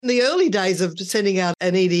In the early days of sending out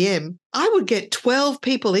an EDM, I would get 12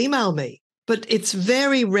 people email me, but it's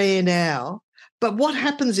very rare now. But what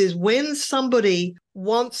happens is when somebody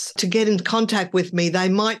wants to get in contact with me, they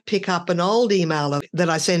might pick up an old email that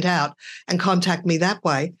I sent out and contact me that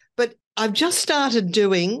way. But I've just started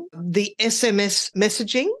doing the SMS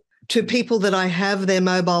messaging to people that I have their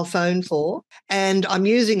mobile phone for, and I'm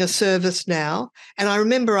using a service now. And I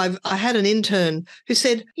remember I had an intern who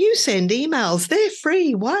said, "You send emails, they're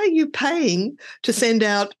free. Why are you paying to send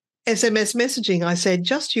out SMS messaging?" I said,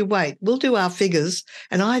 "Just you wait, we'll do our figures."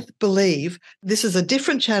 And I believe this is a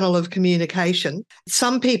different channel of communication.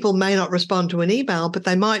 Some people may not respond to an email, but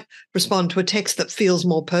they might respond to a text that feels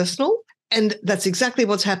more personal. And that's exactly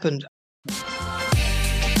what's happened.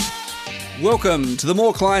 Welcome to the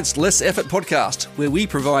More Clients, Less Effort podcast, where we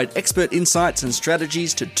provide expert insights and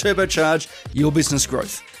strategies to turbocharge your business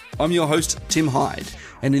growth. I'm your host, Tim Hyde,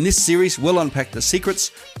 and in this series, we'll unpack the secrets,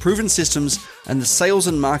 proven systems, and the sales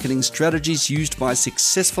and marketing strategies used by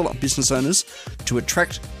successful business owners to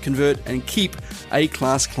attract, convert, and keep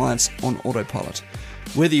A-class clients on autopilot.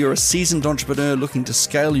 Whether you're a seasoned entrepreneur looking to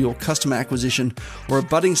scale your customer acquisition or a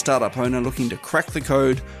budding startup owner looking to crack the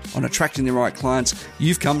code on attracting the right clients,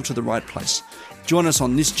 you've come to the right place. Join us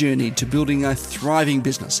on this journey to building a thriving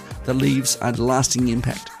business that leaves a lasting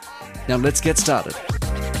impact. Now let's get started.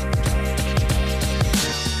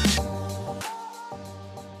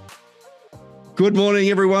 Good morning,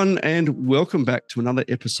 everyone, and welcome back to another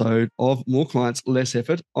episode of More Clients, Less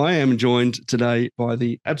Effort. I am joined today by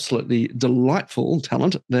the absolutely delightful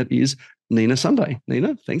talent that is Nina Sunday.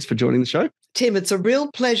 Nina, thanks for joining the show. Tim, it's a real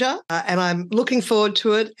pleasure, and I'm looking forward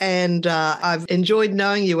to it. And I've enjoyed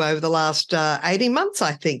knowing you over the last 18 months,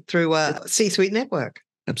 I think, through C-Suite Network.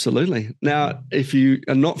 Absolutely. Now, if you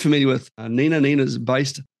are not familiar with Nina's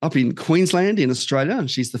based up in Queensland in Australia, and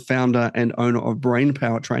she's the founder and owner of Brain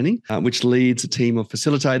Power Training, which leads a team of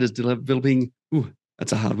facilitators developing,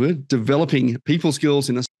 that's a hard word, developing people skills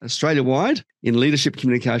in Australia-wide in leadership,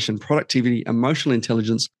 communication, productivity, emotional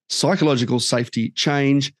intelligence, psychological safety,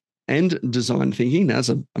 change, and design thinking. That's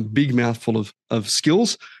a big mouthful of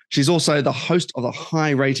skills. She's also the host of the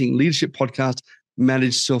high-rating leadership podcast,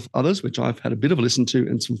 Manage Self Others, which I've had a bit of a listen to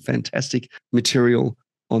and some fantastic material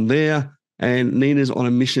on there. And Nina's on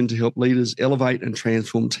a mission to help leaders elevate and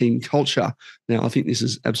transform team culture. Now, I think this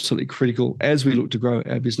is absolutely critical as we look to grow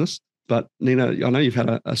our business. But Nina, I know you've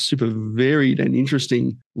had a super varied and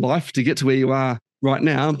interesting life to get to where you are right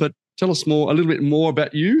now, but tell us a little bit more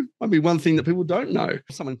about you. Might be one thing that people don't know,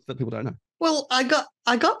 something that people don't know. Well, I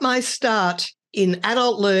got my start in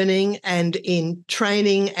adult learning and in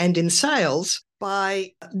training and in sales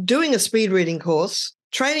by doing a speed reading course,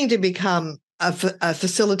 training to become a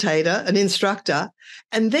facilitator, an instructor,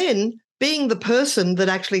 and then being the person that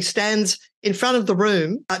actually stands in front of the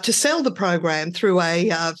room to sell the program through a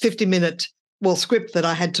 50-minute script that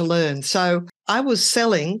I had to learn. So I was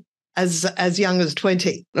selling as young as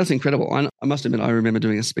 20. That's incredible. I must admit, I remember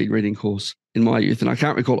doing a speed reading course in my youth, and I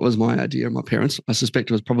can't recall it was my idea or my parents. I suspect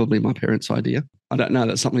it was probably my parents' idea. I don't know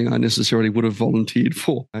that's something I necessarily would have volunteered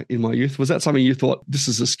for in my youth. Was that something you thought, this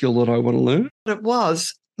is a skill that I want to learn? It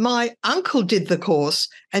was. My uncle did the course,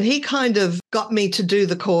 and he kind of got me to do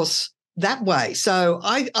the course that way. So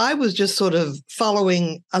I was just sort of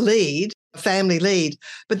following a family lead,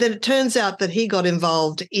 but then it turns out that he got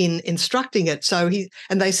involved in instructing it.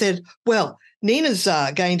 And they said, well, Nina's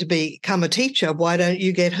going to become a teacher. Why don't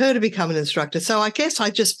you get her to become an instructor? So I guess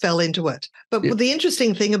I just fell into it. But The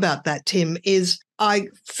interesting thing about that, Tim, is I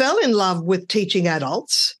fell in love with teaching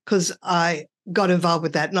adults because I got involved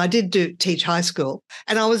with that. And I did teach high school.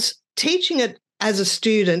 And I was teaching it as a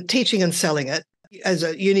student, teaching and selling it as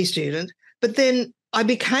a uni student. But then I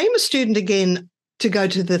became a student again to go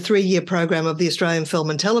to the 3-year program of the Australian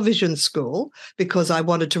Film and Television School because I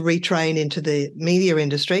wanted to retrain into the media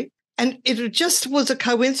industry. And it just was a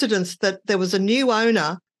coincidence that there was a new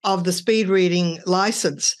owner of the speed reading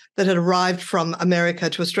license that had arrived from America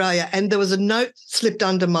to Australia. And there was a note slipped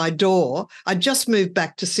under my door. I just moved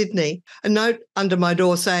back to Sydney, a note under my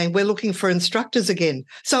door saying, we're looking for instructors again.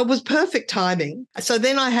 So it was perfect timing. So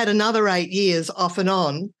then I had another 8 years off and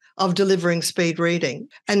on of delivering speed reading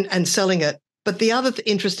and selling it. But the other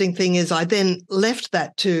interesting thing is I then left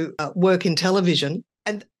that to work in television.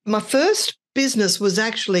 And my first business was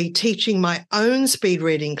actually teaching my own speed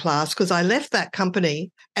reading class because I left that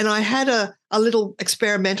company and I had a little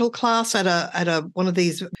experimental class at one of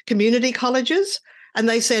these community colleges. And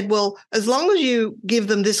they said, well, as long as you give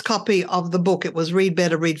them this copy of the book, it was Read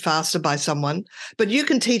Better, Read Faster by someone, but you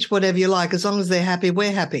can teach whatever you like. As long as they're happy,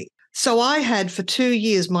 we're happy. So I had for 2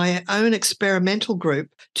 years my own experimental group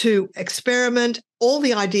to experiment all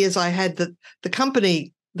the ideas I had that the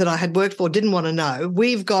company that I had worked for didn't want to know.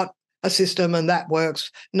 We've got a system and that works.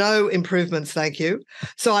 No improvements, thank you.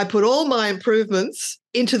 So I put all my improvements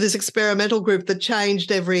into this experimental group that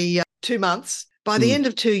changed every 2 months. By the end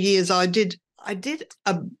of 2 years, I did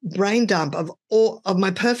a brain dump of all of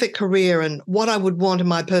my perfect career and what I would want in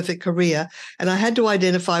my perfect career. And I had to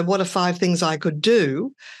identify what are 5 things I could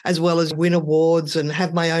do, as well as win awards and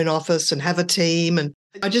have my own office and have a team. And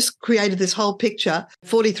I just created this whole picture,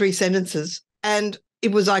 43 sentences. And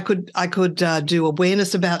it was, I could do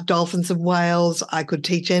awareness about dolphins and whales. I could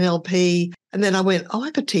teach NLP. And then I went, I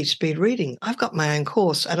could teach speed reading. I've got my own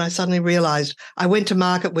course. And I suddenly realized I went to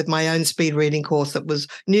market with my own speed reading course that was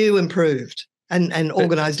new, improved, and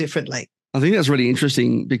organized differently. I think that's really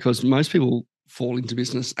interesting because most people fall into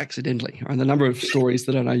business accidentally. And the number of stories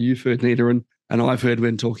that I know you've heard, Nina, and I've heard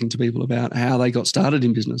when talking to people about how they got started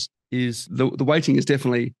in business is the waiting is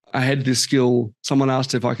definitely, I had this skill, someone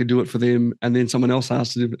asked if I could do it for them, and then someone else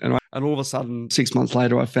asked it, and all of a sudden, 6 months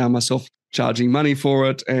later, I found myself charging money for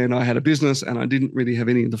it, and I had a business, and I didn't really have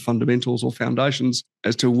any of the fundamentals or foundations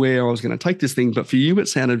as to where I was going to take this thing. But for you, it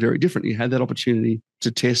sounded very different. You had that opportunity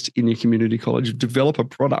to test in your community college, develop a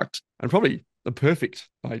product, and probably the perfect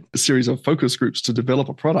series of focus groups to develop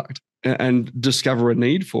a product and discover a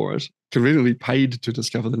need for it, conveniently paid to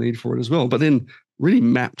discover the need for it as well, but then really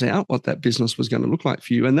mapped out what that business was going to look like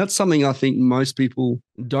for you. And that's something I think most people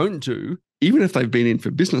don't do. Even if they've been in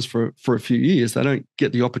for business for a few years, they don't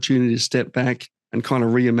get the opportunity to step back and kind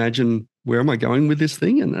of reimagine, where am I going with this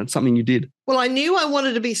thing? And that's something you did. Well, I knew I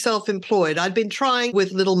wanted to be self-employed. I'd been trying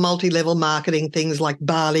with little multi-level marketing things like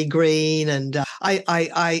Barley Green. And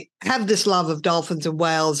I have this love of dolphins and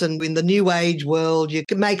whales. And in the new age world, you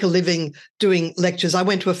can make a living doing lectures. I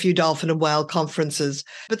went to a few dolphin and whale conferences.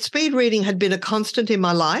 But speed reading had been a constant in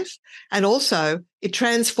my life. And also it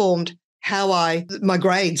transformed my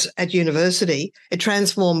grades at university. It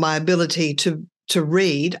transformed my ability to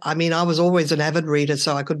read. I mean, I was always an avid reader,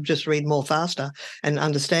 so I could just read more faster and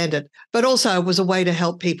understand it. But also it was a way to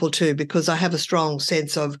help people too, because I have a strong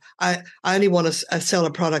sense of I only want to sell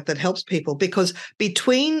a product that helps people, because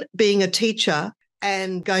between being a teacher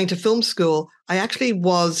and going to film school, I actually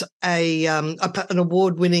was an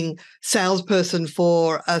award-winning salesperson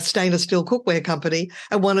for a stainless steel cookware company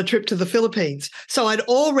and won a trip to the Philippines. So I'd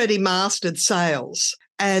already mastered sales.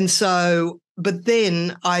 And so, but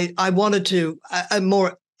then I wanted a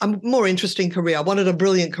more interesting career. I wanted a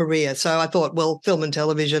brilliant career. So I thought, well, film and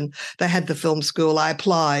television, they had the film school. I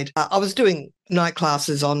applied. I was doing night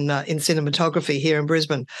classes in cinematography here in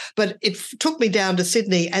Brisbane, but it took me down to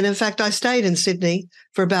Sydney. And in fact, I stayed in Sydney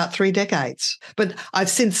for about 3 decades. But I've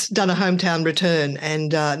since done a hometown return,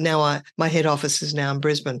 and now my head office is now in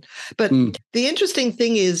Brisbane. But the interesting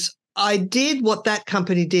thing is, I did what that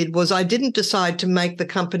company did was I didn't decide to make the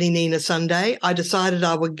company Nina Sunday. I decided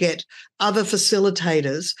I would get other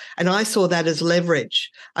facilitators, and I saw that as leverage.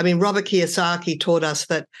 I mean, Robert Kiyosaki taught us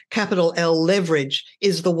that capital L leverage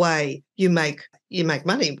is the way you make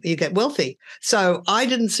money, you get wealthy. So I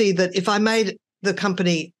didn't see that if I made the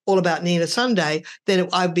company all about Nina Sunday, then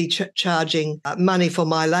I'd be charging money for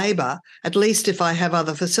my labor, at least if I have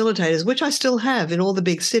other facilitators, which I still have in all the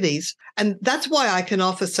big cities. And that's why I can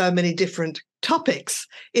offer so many different topics,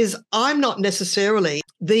 is I'm not necessarily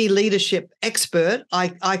the leadership expert.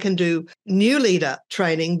 I can do new leader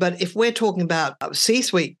training, but if we're talking about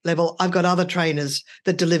C-suite level, I've got other trainers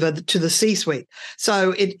that deliver to the C-suite.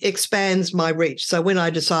 So it expands my reach. So when I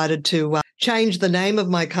decided to change the name of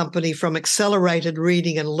my company from Accelerated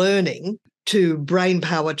Reading and Learning to Brain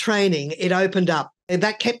Power Training, it opened up.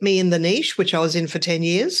 That kept me in the niche, which I was in for 10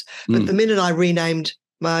 years. But the minute I renamed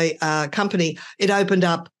my company, it opened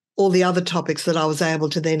up all the other topics that I was able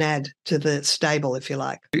to then add to the stable, if you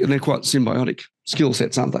like. And they're quite symbiotic skill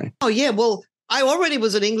sets, aren't they? Oh, yeah. Well, I already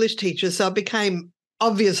was an English teacher, so it became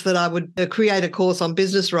obvious that I would create a course on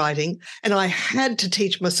business writing, and I had to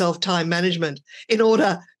teach myself time management in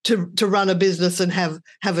order to run a business and have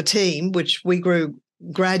a team, which we grew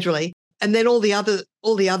gradually. And then all the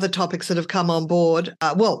other topics that have come on board.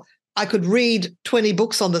 I could read 20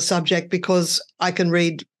 books on the subject because I can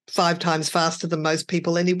read 5 times faster than most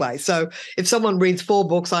people anyway. So if someone reads 4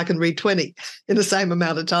 books, I can read 20 in the same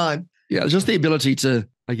amount of time. Yeah, just the ability to,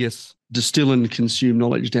 I guess, distill and consume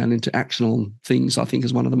knowledge down into actionable things, I think,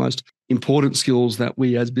 is one of the most important skills that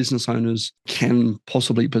we as business owners can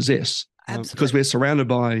possibly possess. Because we're surrounded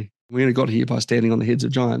by, we only got here by standing on the heads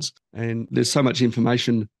of giants, and there's so much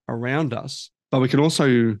information around us, but we can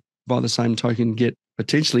also, by the same token, get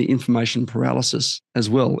potentially information paralysis as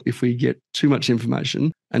well if we get too much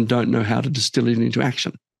information and don't know how to distill it into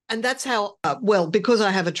action. And that's how, because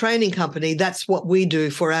I have a training company, that's what we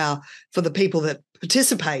do for the people that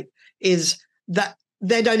participate, is that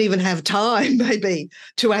they don't even have time maybe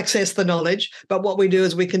to access the knowledge. But what we do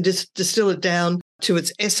is we can just distill it down to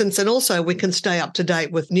its essence. And also we can stay up to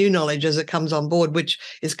date with new knowledge as it comes on board, which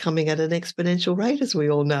is coming at an exponential rate, as we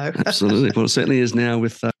all know. Absolutely. Well, it certainly is now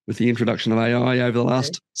with the introduction of AI over the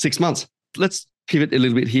last 6 months. Let's pivot a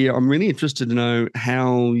little bit here. I'm really interested to know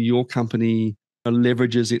how your company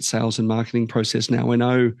leverages its sales and marketing process now. I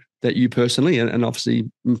know that you personally, and obviously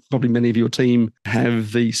probably many of your team,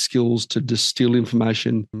 have the skills to distill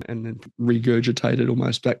information and then regurgitate it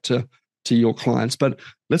almost back to your clients. But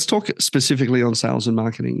let's talk specifically on sales and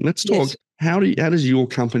marketing. Let's talk, how does your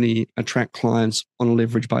company attract clients on a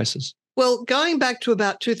leverage basis? Well, going back to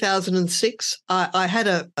about 2006, I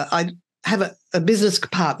have a business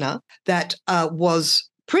partner that was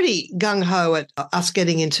pretty gung-ho at us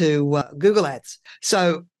getting into Google Ads.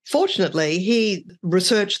 So fortunately, he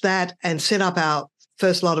researched that and set up our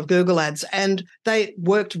first lot of Google Ads, and they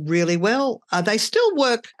worked really well. They still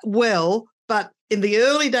work well, but in the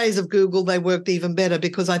early days of Google, they worked even better,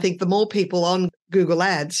 because I think the more people on Google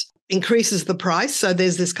Ads increases the price. So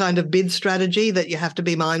there's this kind of bid strategy that you have to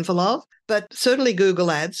be mindful of, but certainly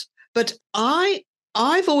Google Ads. But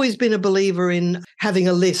I've always been a believer in having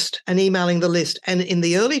a list and emailing the list. And in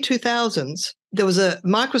the early 2000s,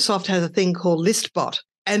 Microsoft had a thing called ListBot,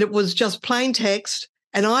 and it was just plain text.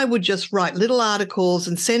 And I would just write little articles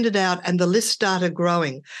and send it out, and the list started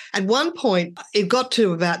growing. At one point, it got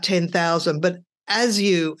to about 10,000, but as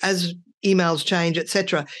emails change,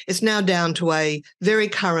 etc., it's now down to a very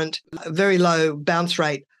current, very low bounce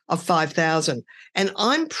rate of 5,000. And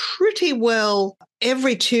I'm pretty well,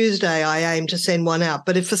 every Tuesday I aim to send one out.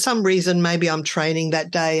 But if for some reason maybe I'm training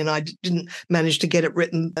that day and I didn't manage to get it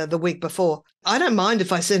written the week before, I don't mind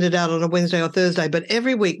if I send it out on a Wednesday or Thursday, but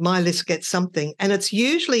every week my list gets something. And it's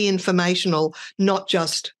usually informational, not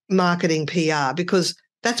just marketing PR, because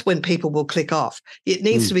that's when people will click off. It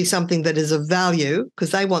needs to be something that is of value,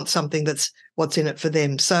 because they want something that's what's in it for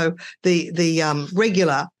them. So the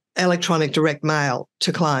regular electronic direct mail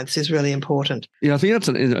to clients is really important. Yeah, I think that's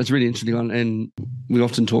a really interesting one. And we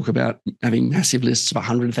often talk about having massive lists of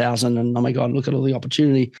 100,000 and, oh my God, look at all the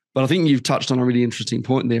opportunity. But I think you've touched on a really interesting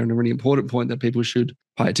point there, and a really important point that people should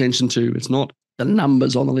pay attention to. It's not the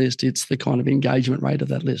numbers on the list, it's the kind of engagement rate of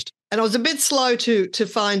that list. And I was a bit slow to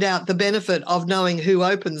find out the benefit of knowing who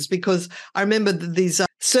opens, because I remember these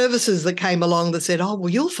services that came along that said, "Oh, well,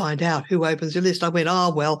 you'll find out who opens your list." I went,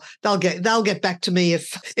 "Oh, well, they'll get back to me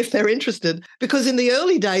if they're interested." Because in the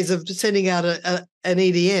early days of sending out an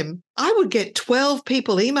EDM, I would get 12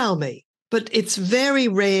 people email me, but it's very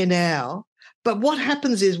rare now. But what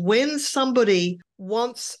happens is when somebody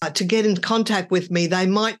wants to get in contact with me, they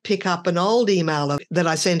might pick up an old email that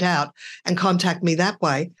I sent out and contact me that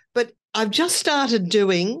way. But I've just started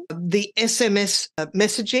doing the SMS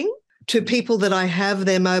messaging to people that I have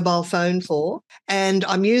their mobile phone for, and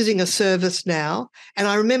I'm using a service now. And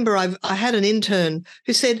I remember I had an intern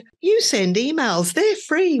who said, "You send emails, they're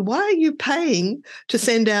free. Why are you paying to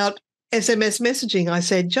send out SMS messaging?" I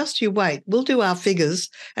said, "Just you wait. We'll do our figures."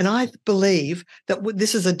 And I believe that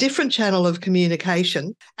this is a different channel of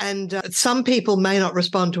communication. And some people may not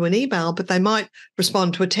respond to an email, but they might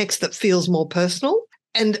respond to a text that feels more personal.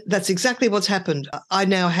 And that's exactly what's happened. I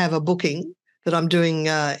now have a booking that I'm doing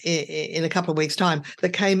in a couple of weeks' time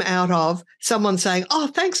that came out of someone saying, "Oh,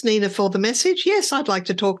 thanks, Nina, for the message. Yes, I'd like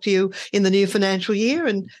to talk to you in the new financial year."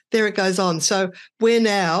 And there it goes on. So we're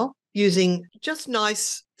now using just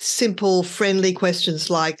nice, simple, friendly questions,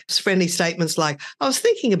 like friendly statements like, "I was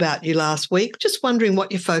thinking about you last week, just wondering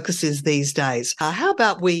what your focus is these days. How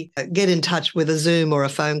about we get in touch with a Zoom or a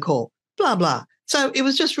phone call, blah, blah." So it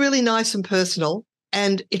was just really nice and personal,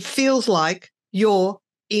 and it feels like you're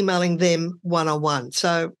emailing them one-on-one.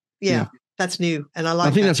 So yeah. That's new. And I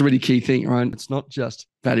think that's a really key thing, right? It's not just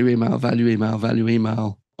value email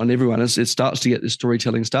on everyone. It starts to get this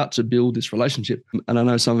storytelling, start to build this relationship. And I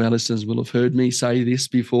know some of our listeners will have heard me say this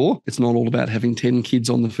before. It's not all about having 10 kids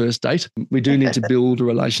on the first date. We do need to build a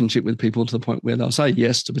relationship with people to the point where they'll say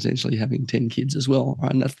yes to potentially having 10 kids as well.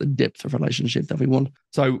 Right? And that's the depth of relationship that we want.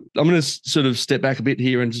 So I'm going to sort of step back a bit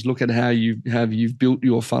here and just look at how you've built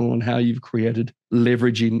your funnel and how you've created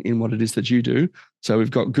leverage in what it is that you do. So we've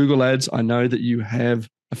got Google Ads. I know that you have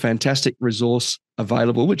a fantastic resource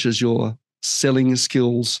available, which is your Selling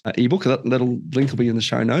Skills ebook. That'll link will be in the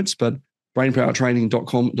show notes, but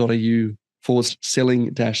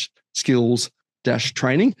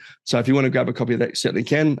brainpowertraining.com.au/selling-skills-training. So if you want to grab a copy of that, you certainly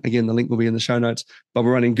can. Again, the link will be in the show notes. But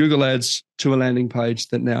we're running Google Ads to a landing page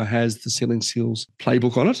that now has the Selling Skills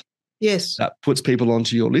playbook on it. Yes. That puts people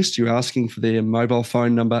onto your list. You're asking for their mobile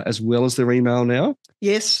phone number as well as their email now.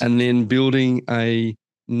 Yes. And then building a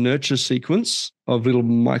nurture sequence of little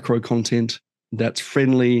micro content that's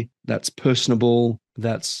friendly, that's personable,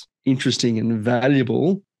 that's interesting and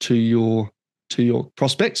valuable to your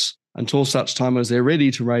prospects until such time as they're ready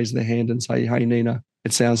to raise their hand and say, hey, Nina,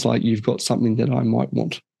 it sounds like you've got something that I might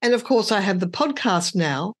want. And of course, I have the podcast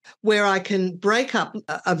now where I can break up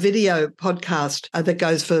a video podcast that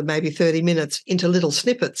goes for maybe 30 minutes into little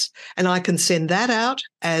snippets. And I can send that out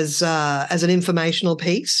as an informational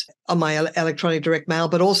piece on my electronic direct mail,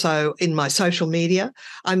 but also in my social media.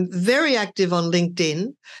 I'm very active on LinkedIn,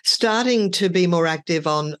 starting to be more active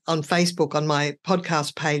on Facebook, on my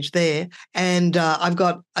podcast page there. And I've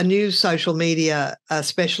got a new social media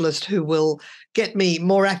specialist who will get me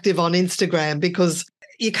more active on Instagram, because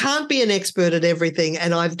you can't be an expert at everything.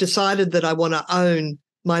 And I've decided that I want to own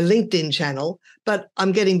my LinkedIn channel, but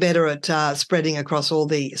I'm getting better at spreading across all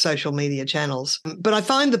the social media channels. But I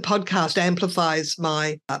find the podcast amplifies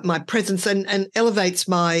my presence and elevates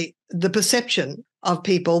the perception of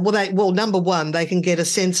people. Well, number one, they can get a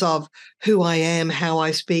sense of who I am, how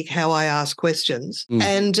I speak, how I ask questions,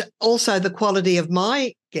 and also the quality of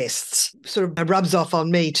my guests sort of rubs off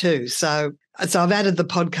on me too. So I've added the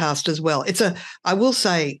podcast as well. I will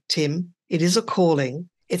say, Tim, it is a calling.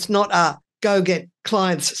 It's not a go get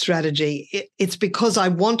clients strategy. It's because I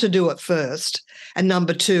want to do it first. And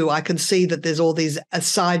number two, I can see that there's all these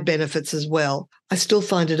side benefits as well. I still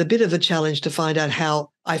find it a bit of a challenge to find out how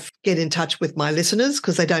I get in touch with my listeners,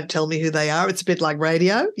 because they don't tell me who they are. It's a bit like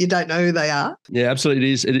radio. You don't know who they are. Yeah,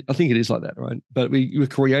 absolutely. It is. I think it is like that, right? But we're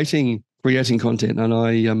creating content, and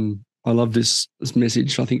I love this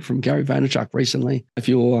message, I think, from Gary Vaynerchuk recently. If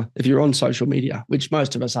you're on social media, which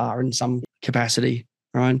most of us are in some capacity,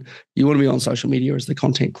 right? You want to be on social media as the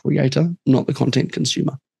content creator, not the content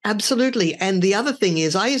consumer. Absolutely. And the other thing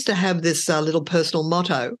is, I used to have this little personal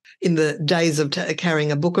motto in the days of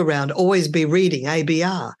carrying a book around, always be reading,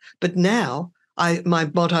 ABR. But now my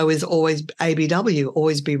motto is always ABW,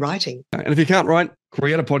 always be writing. And if you can't write,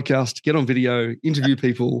 create a podcast, get on video, interview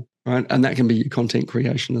people, right? And that can be your content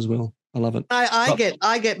creation as well. I love it.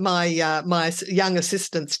 I get my my young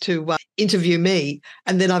assistants to interview me,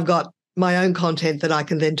 and then I've got my own content that I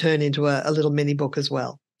can then turn into a little mini book as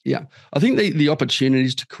well. Yeah. I think the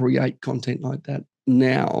opportunities to create content like that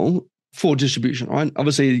now for distribution, right?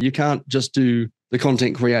 Obviously, you can't just do the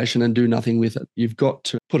content creation and do nothing with it. You've got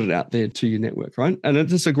to put it out there to your network, right? And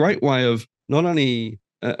it's a great way of not only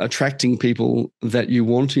attracting people that you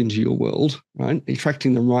want into your world, right?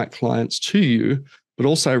 Attracting the right clients to you, but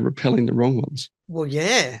also repelling the wrong ones. Well,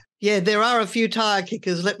 yeah. Yeah, there are a few tire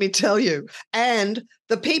kickers, let me tell you. And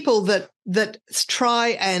the people that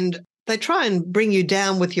try and bring you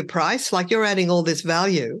down with your price, like you're adding all this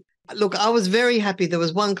value. Look, I was very happy. There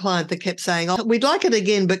was one client that kept saying, oh, we'd like it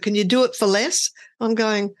again, but can you do it for less? I'm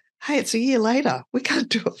going, hey, it's a year later. We can't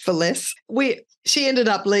do it for less. She ended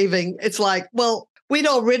up leaving. It's like, well, we'd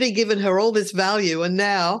already given her all this value, and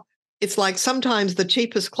now it's like sometimes the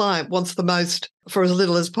cheapest client wants the most for as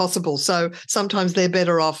little as possible. So sometimes they're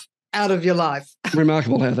better off out of your life.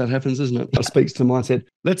 Remarkable how that happens, isn't it? It speaks to mindset.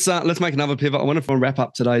 Let's make another pivot. I want to wrap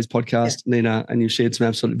up today's podcast, Nina, and you've shared some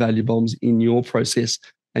absolute value bombs in your process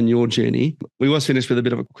and your journey. We always finish with a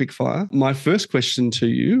bit of a quick fire. My first question to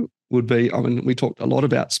you would be, we talked a lot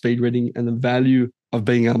about speed reading and the value of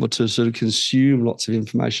being able to sort of consume lots of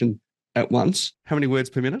information at once. How many words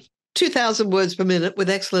per minute? 2,000 words per minute with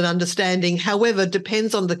excellent understanding. However,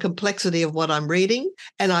 depends on the complexity of what I'm reading.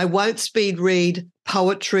 And I won't speed read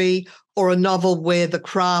poetry or a novel where the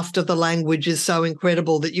craft of the language is so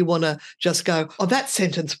incredible that you want to just go, oh, that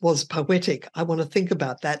sentence was poetic. I want to think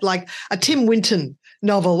about that. Like a Tim Winton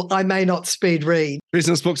novel, I may not speed read.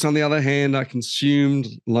 Business books, on the other hand, are consumed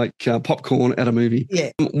like popcorn at a movie.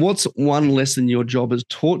 Yeah. What's one lesson your job has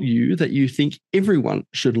taught you that you think everyone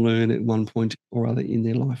should learn at one point or other in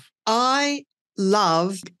their life? I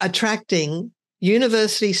love attracting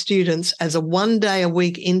university students as a 1 day a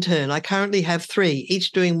week intern. I currently have 3,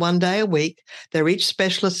 each doing 1 day a week. They're each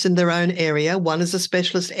specialists in their own area. One is a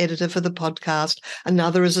specialist editor for the podcast.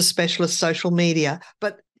 Another is a specialist social media.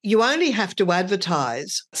 But you only have to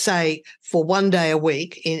advertise, say, for 1 day a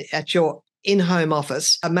week at your in-home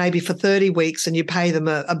office, maybe for 30 weeks, and you pay them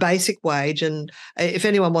a basic wage. And if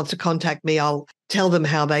anyone wants to contact me, I'll tell them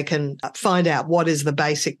how they can find out what is the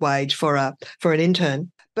basic wage for an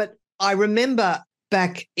intern. But I remember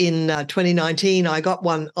back in 2019, I got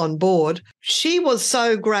one on board. She was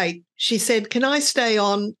so great. She said, can I stay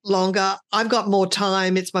on longer? I've got more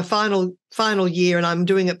time. It's my final year and I'm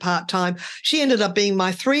doing it part-time. She ended up being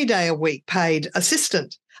my 3 day a week paid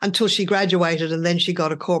assistant. until she graduated and then she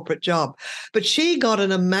got a corporate job. But she got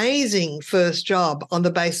an amazing first job on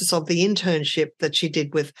the basis of the internship that she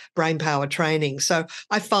did with Brainpower Training. So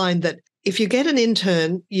I find that if you get an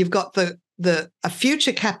intern, you've got a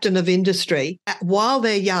future captain of industry while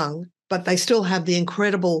they're young, but they still have the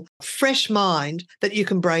incredible fresh mind that you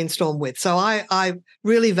can brainstorm with. So I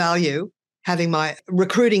really value having my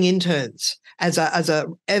recruiting interns as a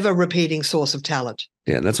ever repeating source of talent.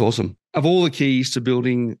 Yeah, that's awesome. Of all the keys to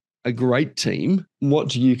building a great team, what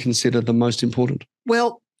do you consider the most important?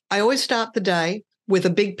 Well, I always start the day with a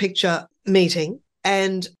big picture meeting.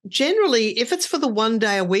 And generally, if it's for the 1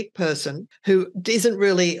 day a week person who isn't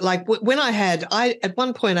really like when at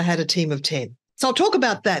one point I had a team of 10. So I'll talk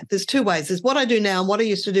about that. There's two ways. There's what I do now and what I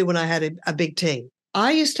used to do when I had a big team.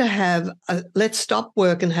 I used to have let's stop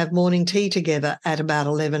work and have morning tea together at about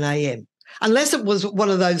 11 a.m. Unless it was one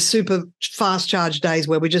of those super fast charge days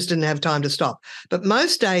where we just didn't have time to stop. But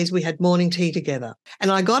most days we had morning tea together.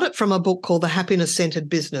 And I got it from a book called The Happiness Centered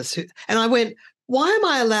Business. And I went, why am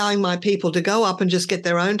I allowing my people to go up and just get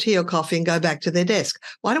their own tea or coffee and go back to their desk?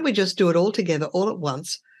 Why don't we just do it all together all at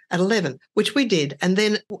once at 11, which we did. And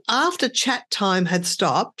then after chat time had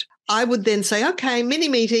stopped, I would then say, okay, mini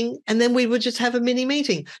meeting. And then we would just have a mini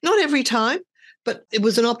meeting. Not every time, but it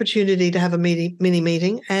was an opportunity to have a mini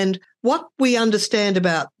meeting. And what we understand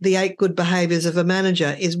about the 8 good behaviors of a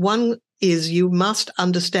manager is one is you must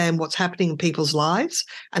understand what's happening in people's lives.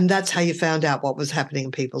 And that's how you found out what was happening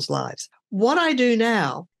in people's lives. What I do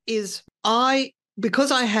now is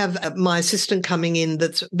because I have my assistant coming in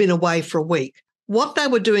that's been away for a week, what they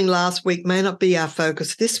were doing last week may not be our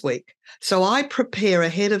focus this week. So I prepare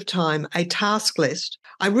ahead of time a task list.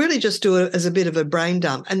 I really just do it as a bit of a brain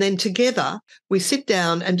dump. And then together we sit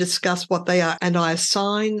down and discuss what they are. And I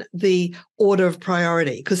assign the order of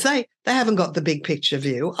priority because they haven't got the big picture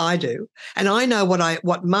view. I do. And I know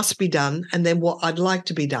what must be done and then what I'd like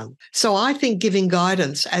to be done. So I think giving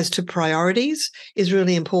guidance as to priorities is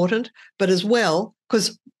really important, but as well,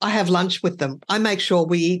 because I have lunch with them. I make sure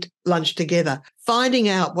we eat lunch together. Finding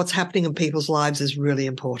out what's happening in people's lives is really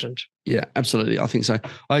important. Yeah, absolutely. I think so.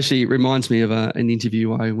 Actually, it reminds me of an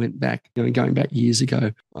interview I went back, going back years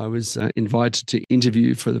ago. I was invited to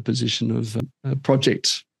interview for the position of a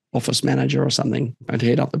project office manager or something, and to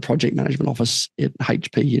head up the project management office at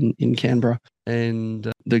HP in Canberra.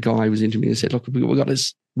 And the guy who was interviewing me said, look, we've got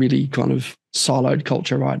this really kind of siloed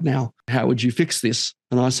culture right now. How would you fix this?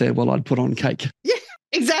 And I said, well, I'd put on cake. Yeah,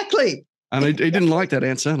 exactly. And he didn't like that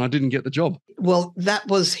answer, and I didn't get the job. Well, that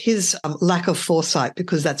was his lack of foresight,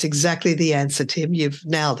 because that's exactly the answer, Tim. You've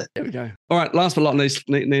nailed it. There we go. All right, last but not least,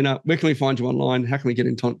 Nina, where can we find you online? How can we get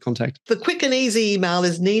in contact? The quick and easy email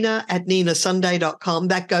is nina@ninasunday.com.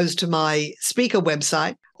 That goes to my speaker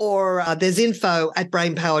website, or there's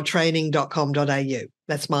info@brainpowertraining.com.au.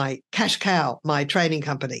 That's my cash cow, my training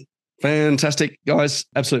company. Fantastic, guys.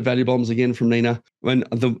 Absolute value bombs again from Nina. And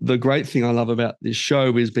the great thing I love about this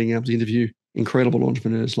show is being able to interview incredible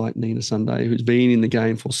entrepreneurs like Nina Sunday, who's been in the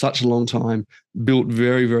game for such a long time, built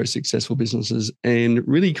very, very successful businesses, and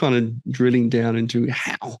really kind of drilling down into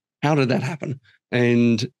how did that happen?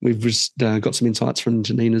 And we've just got some insights from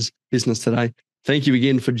Nina's business today. Thank you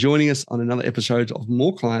again for joining us on another episode of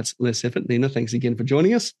More Clients, Less Effort. Nina, thanks again for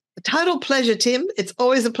joining us. A total pleasure, Tim. It's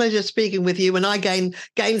always a pleasure speaking with you, and I gain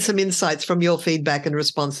some insights from your feedback and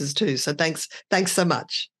responses too. So thanks so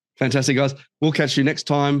much. Fantastic, guys. We'll catch you next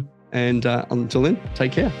time. And until then,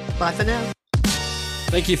 take care. Bye for now.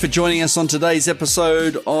 Thank you for joining us on today's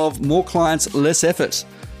episode of More Clients, Less Effort.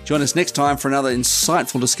 Join us next time for another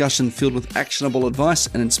insightful discussion filled with actionable advice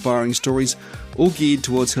and inspiring stories, all geared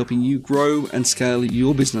towards helping you grow and scale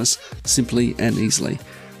your business simply and easily.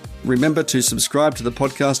 Remember to subscribe to the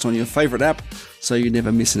podcast on your favorite app so you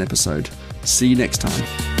never miss an episode. See you next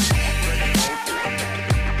time.